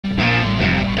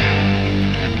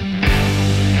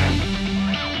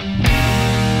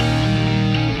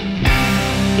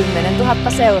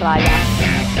000 seuraajaa.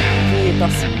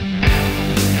 Kiitos.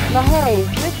 No hei,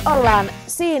 nyt ollaan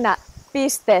siinä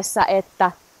pisteessä,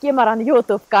 että Gimaran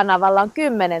YouTube-kanavalla on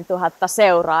 10 000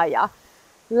 seuraajaa.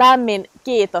 Lämmin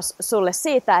kiitos sulle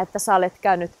siitä, että sä olet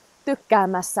käynyt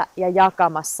tykkäämässä ja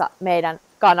jakamassa meidän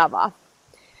kanavaa.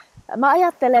 Mä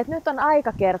ajattelen, että nyt on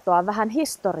aika kertoa vähän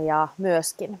historiaa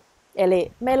myöskin.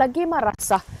 Eli meillä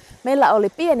Gimarassa meillä oli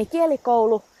pieni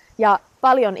kielikoulu ja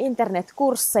paljon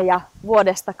internetkursseja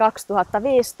vuodesta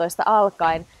 2015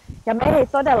 alkaen. Ja me ei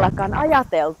todellakaan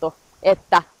ajateltu,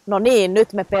 että no niin,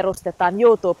 nyt me perustetaan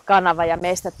YouTube-kanava ja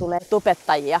meistä tulee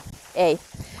tubettajia. Ei,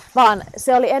 vaan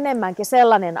se oli enemmänkin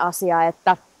sellainen asia,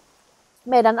 että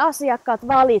meidän asiakkaat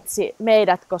valitsi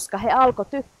meidät, koska he alkoi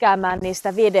tykkäämään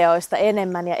niistä videoista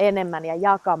enemmän ja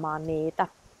jakamaan niitä.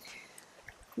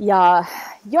 Ja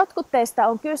jotkut teistä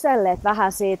on kyselleet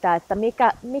vähän siitä, että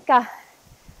mikä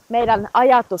meidän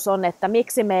ajatus on, että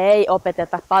miksi me ei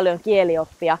opeteta paljon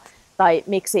kielioppia tai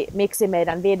miksi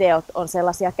meidän videot on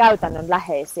sellaisia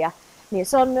käytännönläheisiä. Niin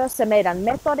se on myös se meidän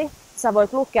metodi. Sä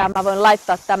voit lukea, mä voin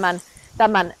laittaa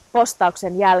tämän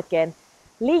postauksen jälkeen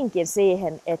linkin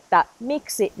siihen, että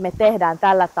miksi me tehdään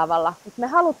tällä tavalla. Me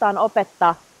halutaan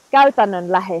opettaa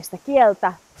käytännönläheistä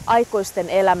kieltä aikuisten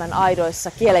elämän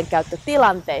aidoissa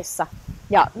kielenkäyttötilanteissa.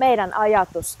 Ja meidän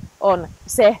ajatus on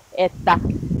se, että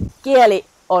kieli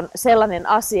on sellainen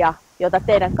asia, jota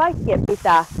teidän kaikkien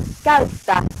pitää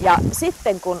käyttää. Ja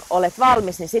sitten kun olet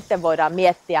valmis, niin sitten voidaan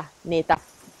miettiä niitä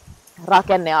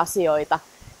rakenneasioita.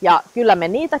 Ja kyllä me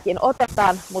niitäkin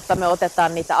otetaan, mutta me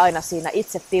otetaan niitä aina siinä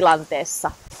itse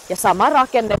tilanteessa. Ja sama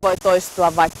rakenne voi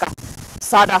toistua vaikka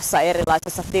 100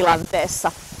 erilaisessa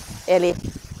tilanteessa. Eli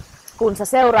kun sä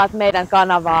seuraat meidän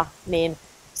kanavaa, niin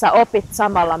sä opit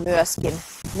samalla myöskin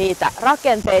niitä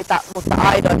rakenteita, mutta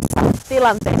aidoissa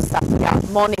tilanteissa ja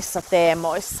monissa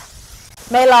teemoissa.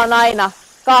 Meillä on aina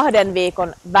 2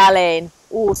 viikon välein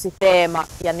uusi teema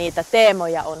ja niitä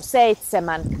teemoja on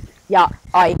 7 ja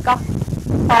aika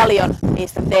paljon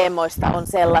niistä teemoista on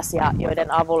sellaisia,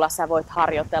 joiden avulla sä voit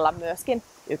harjoitella myöskin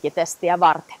ykitestiä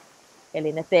varten.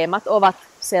 Eli ne teemat ovat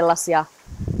sellaisia,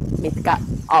 mitkä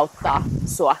auttaa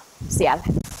sua siellä.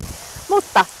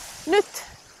 Mutta nyt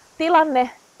tilanne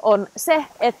on se,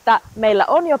 että meillä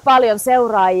on jo paljon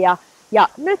seuraajia ja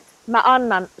nyt mä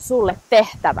annan sulle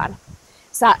tehtävän.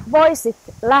 Sä voisit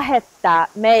lähettää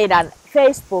meidän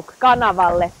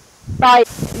Facebook-kanavalle tai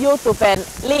YouTuben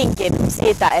linkin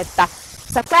siitä, että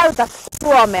sä käytät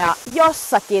suomea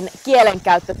jossakin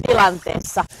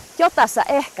kielenkäyttötilanteessa, jota sä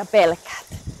ehkä pelkäät.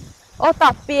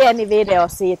 Ota pieni video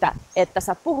siitä, että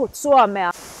sä puhut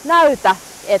suomea. Näytä,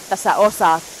 että sä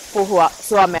osaat puhua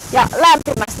suomea. Ja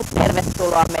lämpimästi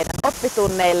tervetuloa meidän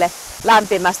oppitunneille.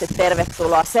 Lämpimästi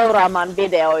tervetuloa seuraamaan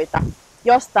videoita.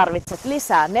 Jos tarvitset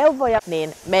lisää neuvoja,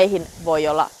 niin meihin voi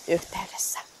olla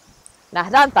yhteydessä.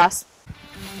 Nähdään taas!